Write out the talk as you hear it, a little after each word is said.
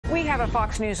have a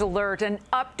Fox News alert, an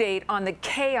update on the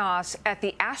chaos at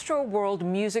the Astroworld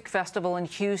Music Festival in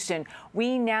Houston.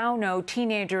 We now know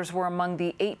teenagers were among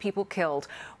the 8 people killed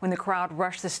when the crowd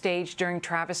rushed the stage during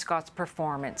Travis Scott's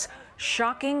performance.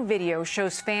 Shocking video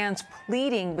shows fans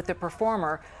pleading with the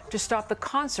performer to stop the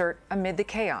concert amid the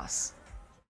chaos.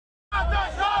 Stop the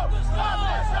show! Stop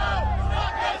the show!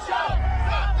 Stop the show!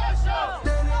 Stop the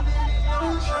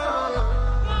show!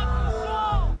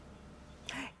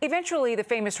 Eventually, the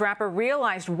famous rapper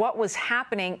realized what was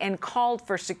happening and called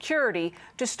for security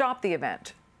to stop the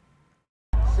event.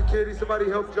 Security, somebody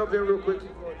help jump in real quick.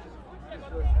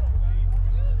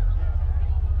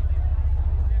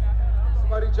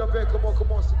 Somebody jump in,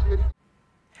 come on, security.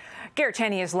 Garrett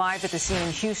Tenney is live at the scene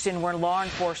in Houston where law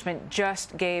enforcement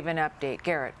just gave an update.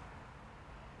 Garrett.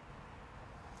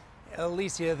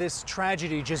 Alicia, this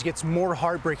tragedy just gets more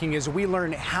heartbreaking as we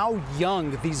learn how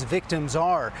young these victims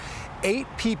are. 8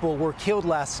 people were killed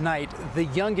last night. The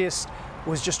youngest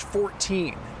was just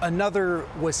 14. Another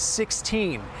was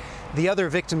 16. The other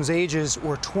victims' ages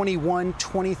were 21,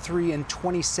 23, and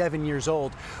 27 years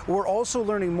old. We're also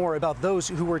learning more about those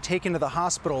who were taken to the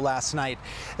hospital last night.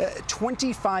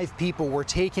 25 people were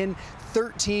taken,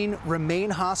 13 remain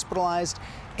hospitalized,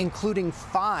 including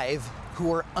 5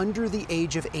 who are under the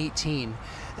age of 18.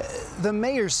 The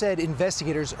mayor said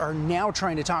investigators are now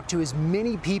trying to talk to as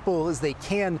many people as they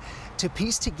can to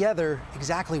piece together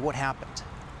exactly what happened.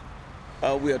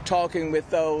 We are talking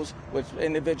with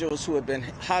individuals who have been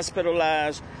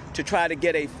hospitalized to try to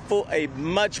get a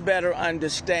much better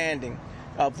understanding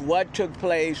of what took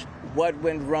place, what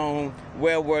went wrong,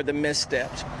 where were the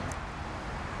missteps.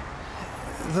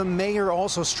 The mayor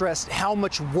also stressed how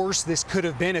much worse this could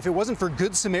have been if it wasn't for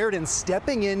Good Samaritans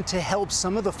stepping in to help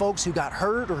some of the folks who got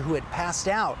hurt or who had passed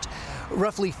out.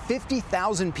 Roughly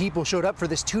 50,000 people showed up for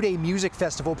this 2-day music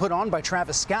festival put on by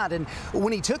Travis Scott, and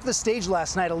when he took the stage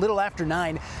last night a little after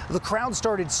 9, the crowd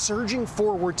started surging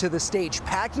forward to the stage,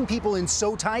 packing people in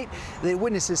so tight that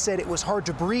witnesses said it was hard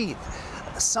to breathe.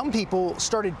 Some people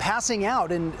started passing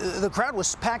out, and the crowd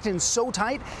was packed in so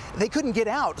tight they couldn't get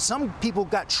out. Some people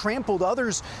got trampled,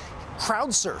 others crowd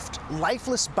surfed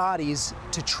lifeless bodies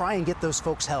to try and get those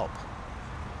folks help.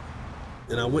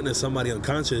 And I witnessed somebody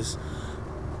unconscious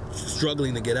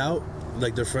struggling to get out,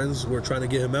 like their friends were trying to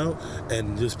get him out,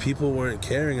 and just people weren't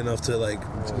caring enough to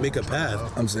make a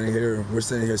path. We're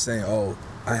sitting here saying, oh,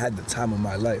 I had the time of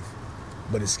my life,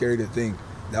 but it's scary to think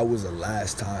that was the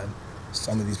last time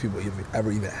some of these people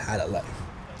ever even had a life.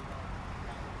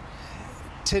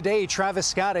 Today, Travis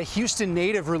Scott, a Houston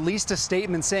native, released a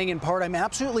statement saying, in part, I'm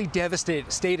absolutely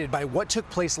devastated by what took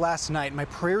place last night. My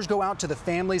prayers go out to the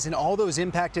families and all those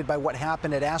impacted by what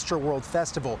happened at Astroworld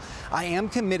Festival. I am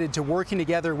committed to working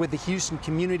together with the Houston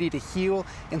community to heal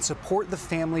and support the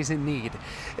families in need.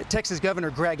 Texas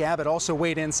Governor Greg Abbott also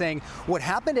weighed in saying, what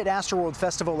happened at Astroworld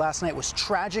Festival last night was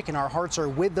tragic, and our hearts are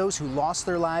with those who lost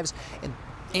their lives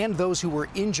and those who were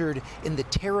injured in the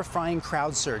terrifying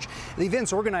crowd surge. The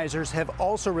event's organizers have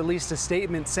also released a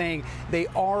statement saying they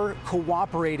are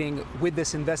cooperating with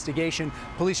this investigation.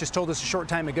 Police just told us a short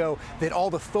time ago that all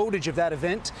the footage of that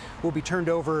event will be turned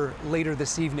over later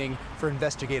this evening for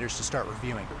investigators to start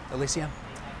reviewing. Alicia?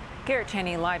 Garrett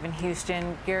Tenney live in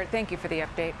Houston. Garrett, thank you for the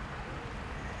update.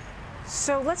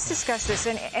 So let's discuss this.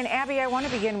 And Abby, I want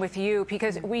to begin with you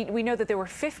because we know that there were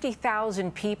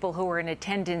 50,000 people who were in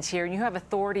attendance here, and you have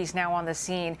authorities now on the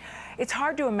scene. It's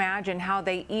hard to imagine how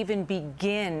they even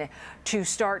begin to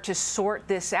start to sort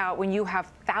this out when you have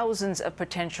thousands of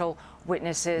potential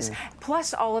witnesses,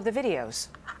 plus all of the videos.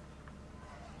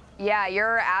 Yeah,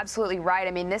 you're absolutely right.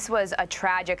 I mean, this was a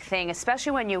tragic thing,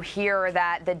 especially when you hear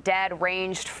that the dead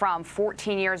ranged from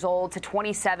 14 years old to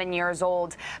 27 years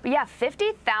old. But yeah,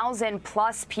 50,000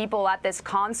 plus people at this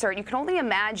concert. You can only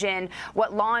imagine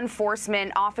what law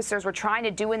enforcement officers were trying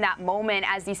to do in that moment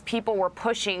as these people were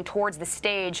pushing towards the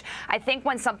stage. I think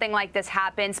when something like this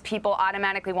happens, people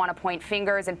automatically want to point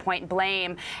fingers and point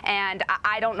blame. And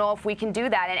I don't know if we can do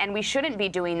that. And we shouldn't be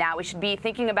doing that. We should be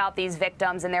thinking about these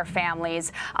victims and their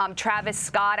families. Travis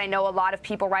Scott, I know a lot of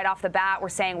people right off the bat were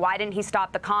saying, why didn't he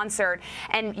stop the concert?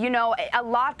 And, you know, a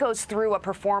lot goes through a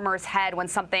performer's head when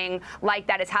something like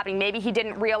that is happening. Maybe he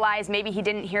didn't realize, maybe he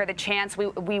didn't hear the chants,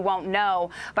 we won't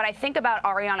know. But I think about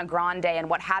Ariana Grande and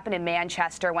what happened in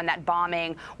Manchester when that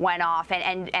bombing went off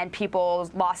and people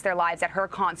lost their lives at her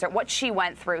concert, what she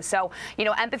went through. So, you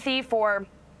know, empathy for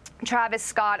Travis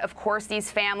Scott, of course,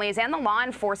 these families and the law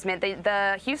enforcement,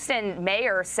 the Houston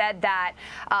mayor said that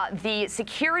the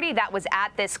security that was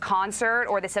at this concert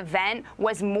or this event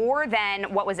was more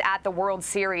than what was at the World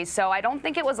Series. So I don't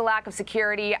think it was a lack of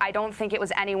security. I don't think it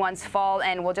was anyone's fault,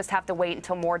 and we'll just have to wait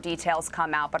until more details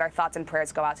come out. But our thoughts and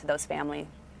prayers go out to those families.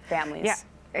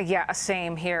 Yeah,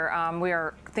 same here. We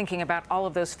are thinking about all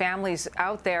of those families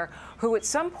out there who at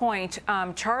some point,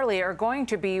 Charlie, are going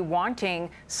to be wanting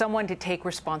someone to take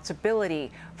responsibility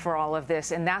for all of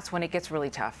this. And that's when it gets really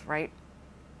tough, right?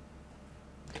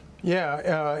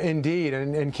 Yeah, indeed.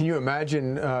 And can you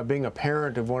imagine being a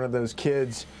parent of one of those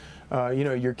kids? You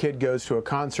know, your kid goes to a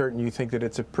concert and you think that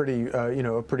it's a pretty, you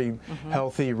know, a pretty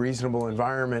healthy, reasonable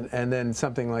environment, and then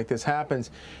something like this happens,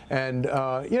 and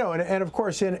you know, and of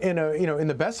course, in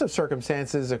the best of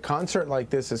circumstances, a concert like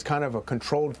this is kind of a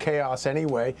controlled chaos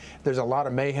anyway. There's a lot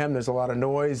of mayhem, there's a lot of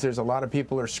noise, there's a lot of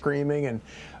people are screaming, and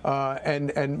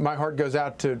my heart goes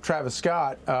out to Travis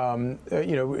Scott.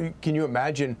 You know, can you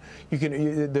imagine?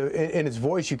 In his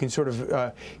voice, you can sort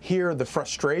of hear the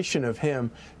frustration of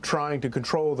him trying to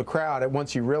control the crowd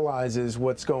once he realizes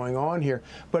what's going on here.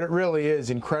 But it really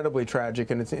is incredibly tragic,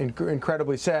 and it's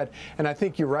incredibly sad. And I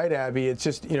think you're right, Abby. It's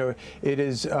just, you know, it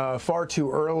is far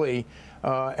too early.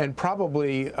 And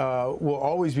probably will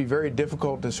always be very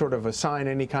difficult to sort of assign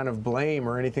any kind of blame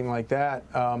or anything like that.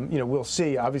 You know, we'll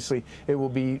see. Obviously, it will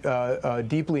be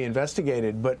deeply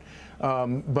investigated, but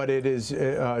it is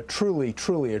truly,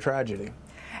 truly a tragedy.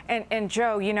 And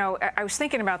Joe, you know, I was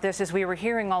thinking about this as we were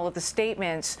hearing all of the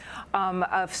statements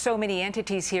of so many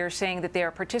entities here saying that they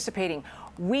are participating.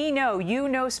 We know, you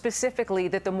know specifically,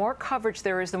 that the more coverage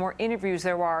there is, the more interviews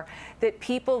there are, that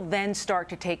people then start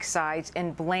to take sides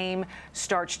and blame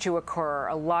starts to occur.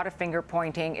 A lot of finger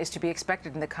pointing is to be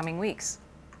expected in the coming weeks.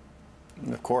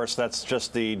 Of course, that's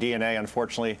just the DNA,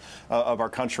 unfortunately, of our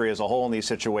country as a whole in these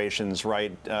situations,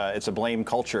 right? It's a blame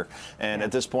culture. And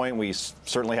at this point, we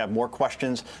certainly have more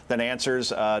questions than answers.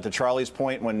 To Charlie's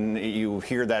point, when you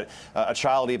hear that a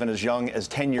child even as young as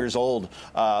 10 years old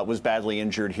was badly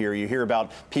injured here, you hear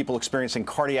about people experiencing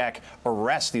cardiac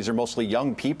arrest. These are mostly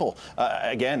young people.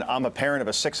 Again, I'm a parent of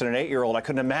a 6- and an 8-year-old. I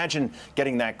couldn't imagine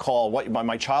getting that call. What,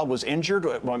 my child was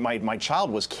injured? My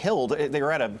child was killed. They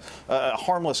were at a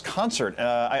harmless concert.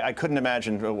 I couldn't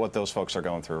imagine what those folks are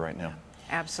going through right now.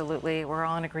 Absolutely. We're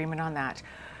all in agreement on that.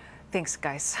 Thanks,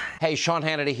 guys. Hey, Sean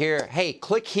Hannity here. Hey,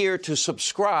 click here to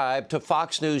subscribe to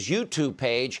Fox News YouTube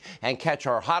page and catch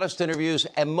our hottest interviews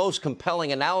and most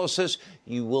compelling analysis.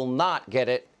 You will not get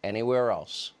it anywhere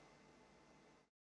else.